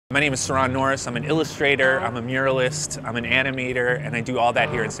My name is Sirron Norris. I'm an illustrator, I'm a muralist, I'm an animator, and I do all that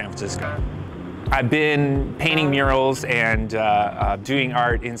here in San Francisco. I've been painting murals and doing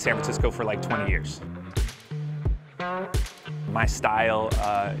art in San Francisco for like 20 years. My style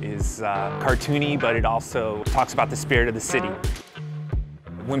is cartoony, but it also talks about the spirit of the city.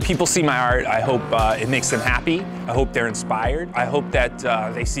 When people see my art, I hope it makes them happy. I hope they're inspired. I hope that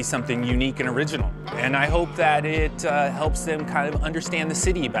they see something unique and original. And I hope that it helps them kind of understand the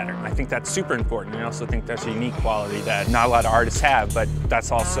city better. I think that's super important. I also think that's a unique quality that not a lot of artists have, but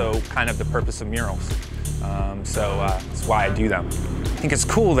that's also kind of the purpose of murals. So that's why I do them. I think it's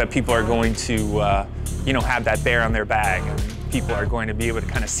cool that people are going to have that bear on their bag. And people are going to be able to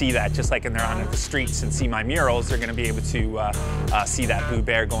kind of see that, just like when they're on the streets and see my murals, they're going to be able to see that blue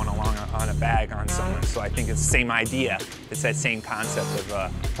bear going along on a bag on someone. So I think it's the same idea. It's that same concept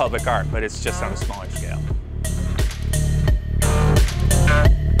of public art, but it's just on a smaller scale.